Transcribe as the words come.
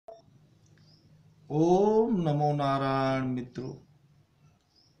ઓમ નમો નારાયણ મિત્રો,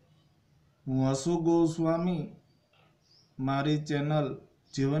 હું હસુ ગોસ્વામી મારી ચેનલ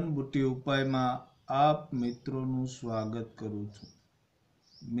જીવન બુટી ઉપાયમાં આપ મિત્રોનું સ્વાગત કરું છું।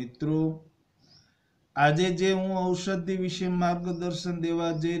 મિત્રો, આજે જે હું ઔષધિ વિશે માર્ગદર્શન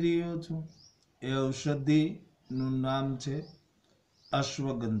દેવા જઈ રહ્યો છું એ ઔષધિનું નામ છે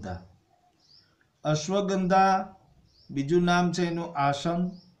અશ્વગંધા। અશ્વગંધા બીજું નામ છે એનું આસન,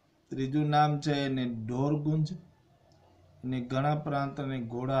 ત્રીજું નામ છે એને ઢોરગુંજ, અને ઘણા પ્રાંત અને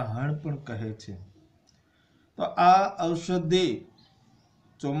ઘોડાહણ પણ કહે છે। તો આ ઔષધિ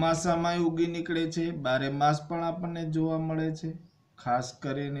ચોમાસામાં ઉગી નીકળે છે, બારે માસ પણ આપણને જોવા મળે છે। ખાસ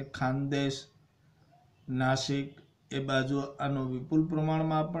કરીને ખાનદેશ, નાસિક એ બાજુ આનો વિપુલ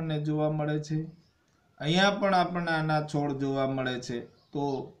પ્રમાણમાં આપણને જોવા મળે છે। અહીંયા પણ આપણને આના છોડ જોવા મળે છે। તો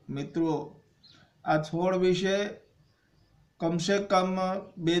મિત્રો, આ છોડ વિશે કમસે કમ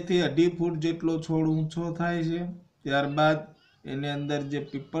 2 થી 2.5 ફૂટ જેટલો છોડ ઊંચો થાય છે। ત્યારબાદ એની અંદર જે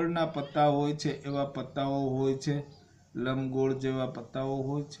પીપળના પત્તા હોય છે એવા પત્તાઓ હોય છે, લંબગોળ જેવા પત્તાઓ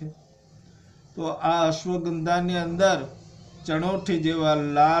હોય છે। તો આ અશ્વગંધાની અંદર ચણોઠી જેવા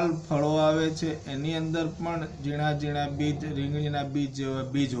લાલ ફળો આવે છે, એની અંદર પણ ઝીણા ઝીણા બીજ, રીંગણીના બીજ જેવા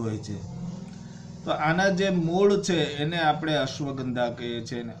બીજ હોય છે। તો આના જે મૂળ છે એને આપણે અશ્વગંધા કહીએ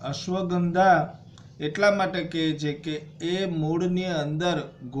છીએ। અને અશ્વગંધા એટલા માટે કહે છે કે એ મૂળની અંદર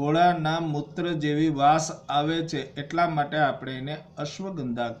ઘોડાના મૂત્ર જેવી વાસ આવે છે, એટલા માટે આપણે એને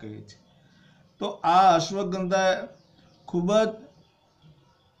અશ્વગંધા કહીએ છીએ। તો આ અશ્વગંધા ખૂબ જ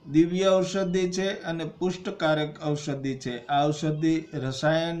દિવ્ય ઔષધિ છે અને પુષ્ટકારક ઔષધિ છે। આ ઔષધિ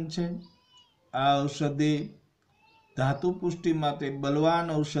રસાયણ છે, આ ઔષધિ ધાતુ પુષ્ટિ માટે બલવાન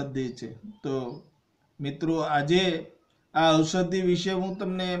ઔષધિ છે। તો મિત્રો, આજે આ ઔષધિ વિશે હું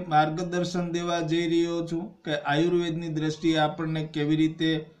તમને માર્ગદર્શન દેવા જઈ રહ્યો છું કે આયુર્વેદની દ્રષ્ટિએ આપણને કેવી રીતે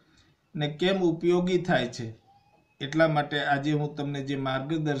ને કેમ ઉપયોગી થાય છે। એટલા માટે આજે હું તમને જે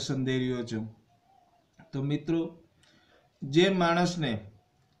માર્ગદર્શન દઈ રહ્યો છું। તો મિત્રો, જે માણસને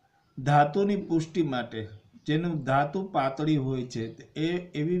ધાતુની પુષ્ટિ માટે, જેનું ધાતુ પાતળી હોય છે,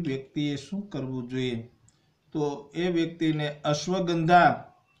 એવી વ્યક્તિએ શું કરવું જોઈએ? તો એ વ્યક્તિને અશ્વગંધા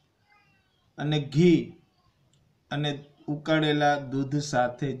અને ઘી અને ઉકાળેલા દૂધ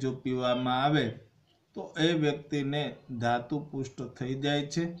સાથે જો પીવામાં આવે તો એ વ્યક્તિને ધાતુ પુષ્ટ થઈ જાય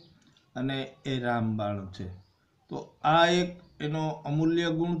છે અને એ રામબાણ છે। તો આ એક એનો અમૂલ્ય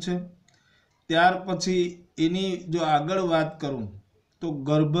ગુણ છે। ત્યાર પછી એની જો આગળ વાત કરું તો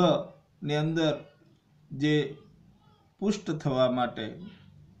ગર્ભની અંદર જે પુષ્ટ થવા માટે,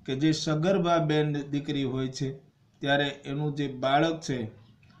 કે જે સગર્ભા બેન દીકરી હોય છે, ત્યારે એનું જે બાળક છે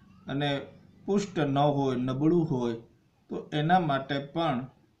અને પુષ્ટ ન હોય, નબળું હોય, તો એના માટે પણ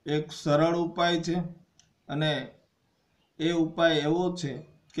એક સરળ ઉપાય છે। અને એ ઉપાય એવો છે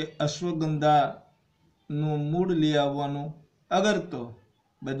કે અશ્વગંધાનું મૂળ લઈ આવવાનું, અગર તો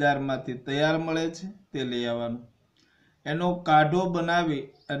બજારમાંથી તૈયાર મળે છે તે લઈ આવવાનું, એનો કાઢો બનાવી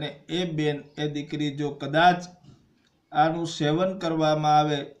અને એ બેન, એ દીકરી જો કદાચ આનું સેવન કરવામાં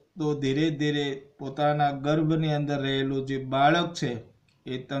આવે તો ધીરે ધીરે પોતાના ગર્ભની અંદર રહેલું જે બાળક છે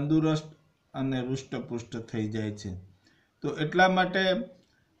એ તંદુરસ્ત અને હૃષ્ટપુષ્ટ થઈ જાય છે। તો એટલા માટે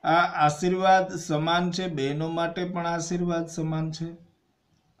આ આશીર્વાદ સમાન છે, બહેનો માટે પણ આશીર્વાદ સમાન છે।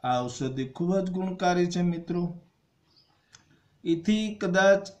 આ ઔષધિ ખૂબ જ ગુણકારી છે મિત્રો। એથી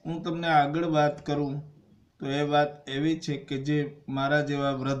કદાચ હું તમને આગળ વાત કરું તો એ વાત એવી છે કે જે મારા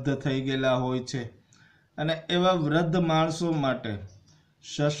જેવા વૃદ્ધ થઈ ગયેલા હોય છે, અને એવા વૃદ્ધ માણસો માટે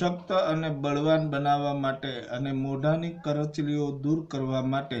સશક્ત અને બળવાન બનાવવા માટે અને મોઢાની કરચલીઓ દૂર કરવા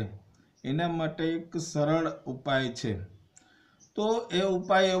માટે, એના માટે એક સરળ ઉપાય છે। તો એ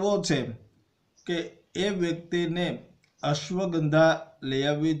ઉપાય એવો છે કે એ વ્યક્તિને અશ્વગંધા લઈ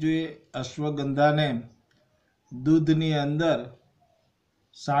આવવી જોઈએ। અશ્વગંધાને દૂધની અંદર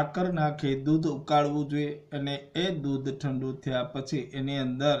સાકર નાખી દૂધ ઉકાળવું જોઈએ, અને એ દૂધ ઠંડુ થયા પછી એની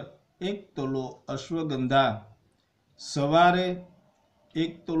અંદર 1 તોલો અશ્વગંધા સવારે,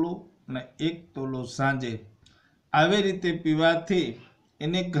 1 તોલો અને 1 તોલો સાંજે, આવી રીતે પીવાથી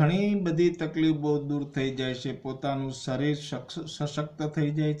એને ઘણી બધી તકલીફો દૂર થઈ જાય છે। પોતાનું શરીર સશક્ત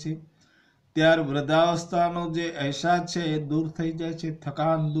થઈ જાય છે। ત્યાર વૃદ્ધાવસ્થાનો જે અહેસાસ છે એ દૂર થઈ જાય છે,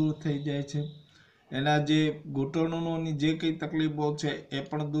 થકાન દૂર થઈ જાય છે, એના જે ઘૂંટણોની જે કંઈ તકલીફો છે એ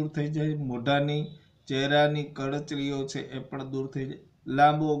પણ દૂર થઈ જાય, મોઢાની, ચહેરાની કરચલીઓ છે એ પણ દૂર થઈ જાય।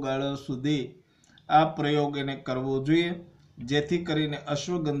 લાંબો ગાળો સુધી આ પ્રયોગ એને કરવો જોઈએ, જેથી કરીને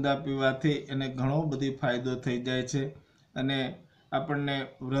અશ્વગંધા પીવાથી એને ઘણો બધી ફાયદો થઈ જાય છે, અને આપણને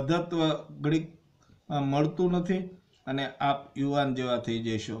વૃદ્ધત્વ ઘડીક મળતું નથી અને આપ યુવાન જેવા થઈ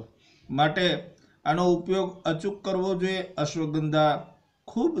જશો। માટે આનો ઉપયોગ અચૂક કરવો જોઈએ। અશ્વગંધા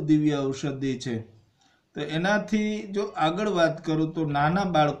ખૂબ દિવ્ય ઔષધિ છે। તો એનાથી જો આગળ વાત કરું તો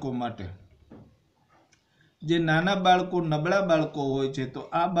નાના બાળકો માટે, જે નાના બાળકો નબળા બાળકો હોય છે, તો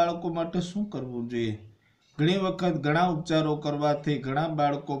આ બાળકો માટે શું કરવું જોઈએ? ઘણી વખત ઘણા ઉપચારો કરવાથી ઘણા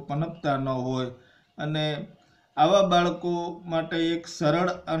બાળકો પનપતા ન હોય, અને આવા બાળકો માટે એક સરળ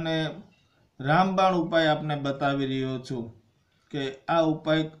અને રામબાણ ઉપાય આપને બતાવી રહ્યો છું કે આ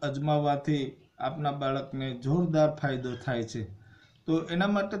ઉપાય અજમાવવાથી આપના બાળકને જોરદાર ફાયદો થાય છે. તો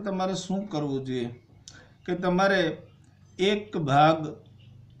એના માટે તમારે શું કરવું જોઈએ કે તમારે 1 ભાગ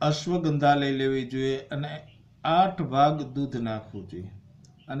અશ્વગંધા લઈ લેવી જોઈએ અને 8 ભાગ દૂધ નાખવું જોઈએ,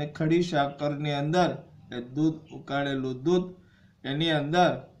 અને ખડી સાકરની અંદર દૂધ, ઉકાળેલું દૂધ, એની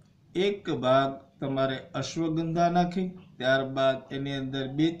અંદર 1 ભાગ તમારે અશ્વગંધા નાખી, ત્યારબાદ એની અંદર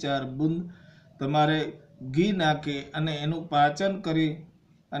 2-4 બૂંદ તમારે ઘી નાખી અને એનું પાચન કરી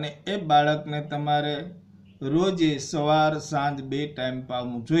અને એ બાળકને તમારે રોજે સવાર સાંજ 2 ટાઈમ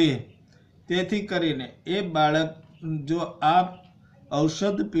પાવું જોઈએ. તેથી કરીને એ બાળક જો આ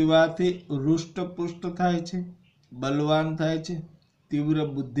ઔષધ પીવાથી હૃષ્ટપુષ્ટ થાય છે, બલવાન થાય છે, તીવ્ર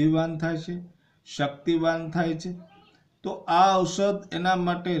બુદ્ધિવાન થાય છે, શક્તિવાન થાય છે, તો આ ઔષધ એના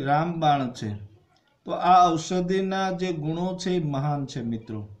માટે રામબાણ છે. તો આ ઔષધિના જે ગુણો છે એ મહાન છે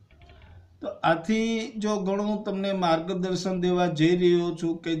મિત્રો. તો આથી જો ઘણું તમને માર્ગદર્શન દેવા જઈ રહ્યો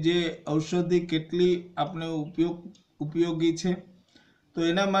છું કે જે ઔષધિ કેટલી આપણે ઉપયોગી છે. તો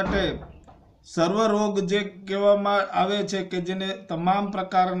એના માટે સર્વરોગ જે કહેવામાં આવે છે કે જેને તમામ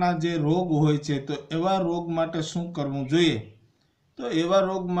પ્રકારના જે રોગ હોય છે, તો એવા રોગ માટે શું કરવું જોઈએ? તો એવા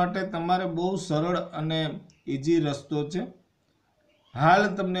રોગ માટે તમારે બહુ સરળ અને ઇઝી રસ્તો છે. હાલ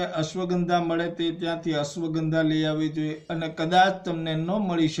તમને અશ્વગંધા મળે તે ત્યાંથી અશ્વગંધા લઈ આવવી જોઈએ, અને કદાચ તમને ન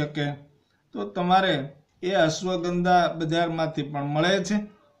મળી શકે તો તમારે એ અશ્વગંધા બજારમાંથી પણ મળે છે,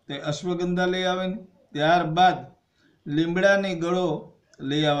 તે અશ્વગંધા લઈ આવીને ત્યારબાદ લીમડાની ગળો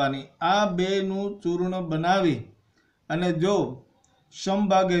લઈ આવવાની. આ બેનું ચૂર્ણ બનાવી અને જો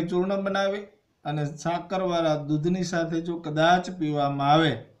સમભાગે ચૂર્ણ બનાવી અને સાકરવાળા દૂધની સાથે જો કદાચ પીવામાં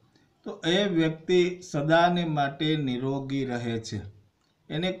આવે તો એ વ્યક્તિ સદાને માટે નિરોગી રહે છે,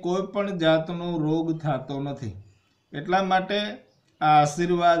 એને કોઈ પણ જાતનો રોગ થતો નથી. એટલા માટે આ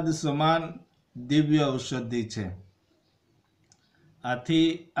આશીર્વાદ સમાન દિવ્ય ઔષધિ છે. આથી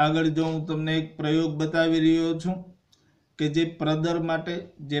આગળ જો હું તમને એક પ્રયોગ બતાવી રહ્યો છું કે જે પ્રદર માટે,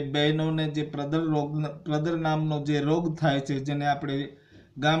 જે બહેનોને જે પ્રદર નામનો જે રોગ થાય છે, જેને આપણે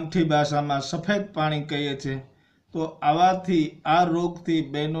ગામઠી ભાષામાં સફેદ પાણી કહીએ છીએ, તો આવાથી આ રોગથી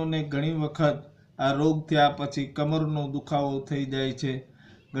બહેનોને ઘણી વખત આ રોગ થયા પછી કમરનો દુખાવો થઈ જાય છે,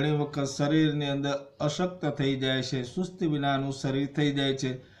 ઘણી વખત શરીરની અંદર અશક્ત થઈ જાય છે, સુસ્તી વિનાનું શરીર થઈ જાય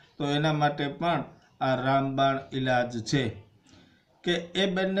છે. તો એના માટે પણ આ રામબાણ ઈલાજ છે કે એ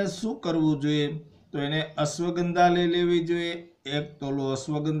બેનને શું કરવું જોઈએ? તો એને અશ્વગંધા લઈ લેવી જોઈએ. 1 તોલો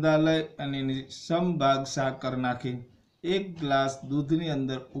અશ્વગંધા લઈ અને એની સમભાગ સાકર નાખી 1 ગ્લાસ દૂધની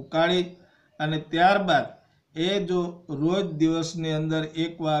અંદર ઉકાળી અને ત્યારબાદ એ જો રોજ દિવસની અંદર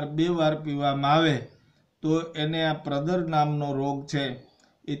 1 વાર 2 વાર પીવામાં આવે તો એને આ પ્રદર નામનો રોગ છે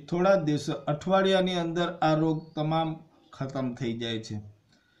એ થોડા દિવસ, અઠવાડિયાની અંદર આ રોગ તમામ ખતમ થઈ જાય છે.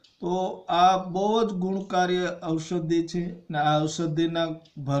 તો આ બહુ જ ગુણકારી ઔષધિ છે ને આ ઔષધિના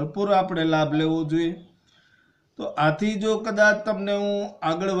ભરપૂર આપણે લાભ લેવો જોઈએ. તો આથી જો કદાચ તમને હું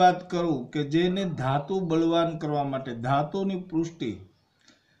આગળ વાત કરું કે જેને ધાતુ બળવાન કરવા માટે, ધાતુની પુષ્ટિ,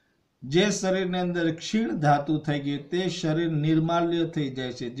 જે શરીરની અંદર ક્ષીણ ધાતુ થઈ ગઈ તે શરીર નિર્માલ્ય થઈ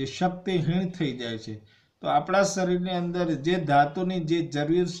જાય છે, જે શક્તિહીન થઈ જાય છે. તો આપણા શરીરની અંદર જે ધાતુની જે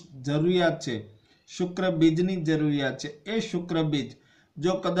જરૂરિયાત છે, શુક્ર બીજની જરૂરિયાત છે, એ શુક્ર બીજ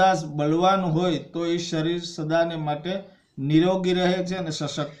જો કદાચ બળવાન હોય તો એ શરીર સદાને માટે નિરોગી રહે છે અને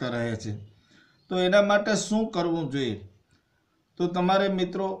સશક્ત રહે છે. તો એના માટે શું કરવું જોઈએ? તો તમારે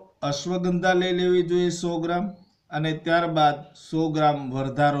મિત્રો અશ્વગંધા લઈ લેવી જોઈએ 100 ગ્રામ, અને ત્યારબાદ 100 ગ્રામ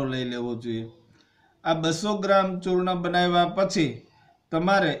વરધારો લઈ લેવો જોઈએ. આ 200 ગ્રામ ચૂર્ણ બનાવ્યા પછી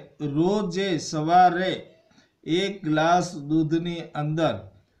તમારે રોજે સવારે 1 ગ્લાસ દૂધની અંદર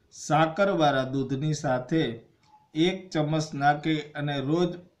સાકરવાળા દૂધની સાથે 1 ચમચ નાખી અને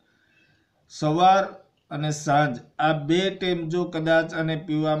રોજ સવાર અને સાંજ આ 2 ટાઈમ જો કદાચ અને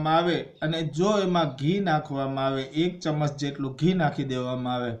પીવામાં આવે, અને જો એમાં ઘી નાખવામાં આવે, 1 ચમચ જેટલું ઘી નાખી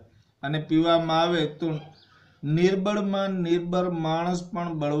દેવામાં આવે અને પીવામાં આવે તો નિર્બળમાં નિર્બળ માણસ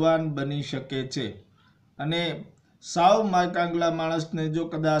પણ બળવાન બની શકે છે. અને સાવ માકાંગલા માણસને જો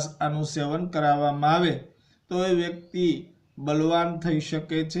કદાચ આનું સેવન કરાવવામાં આવે તો એ વ્યક્તિ બળવાન થઈ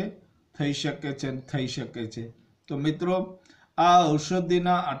શકે છે, થઈ શકે છે. તો મિત્રો આ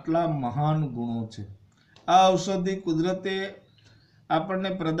ઔષધિના આટલા મહાન ગુણો છે. આ ઔષધિ કુદરતે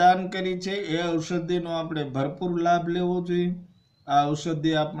આપણને પ્રદાન કરી છે, એ ઔષધિનો આપણે ભરપૂર લાભ લેવો જોઈએ. આ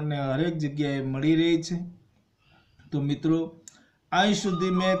ઔષધિ આપણને હરેક જગ્યાએ મળી રહી છે. તો મિત્રો, અહીં સુધી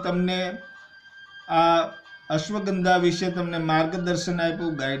મેં તમને આ અશ્વગંધા વિશે તમને માર્ગદર્શન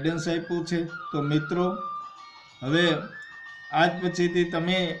આપ્યું, ગાઈડન્સ આપ્યું છે. તો મિત્રો, હવે આજ પછીથી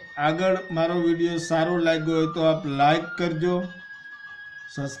તમે આગળ મારો વિડીયો સારો લાગ્યો હોય તો આપ લાઈક કરજો,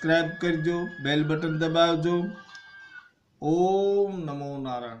 સબસ્ક્રાઈબ કરજો, બેલ બટન દબાવજો. ઓમ નમો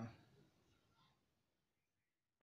નારાયણ.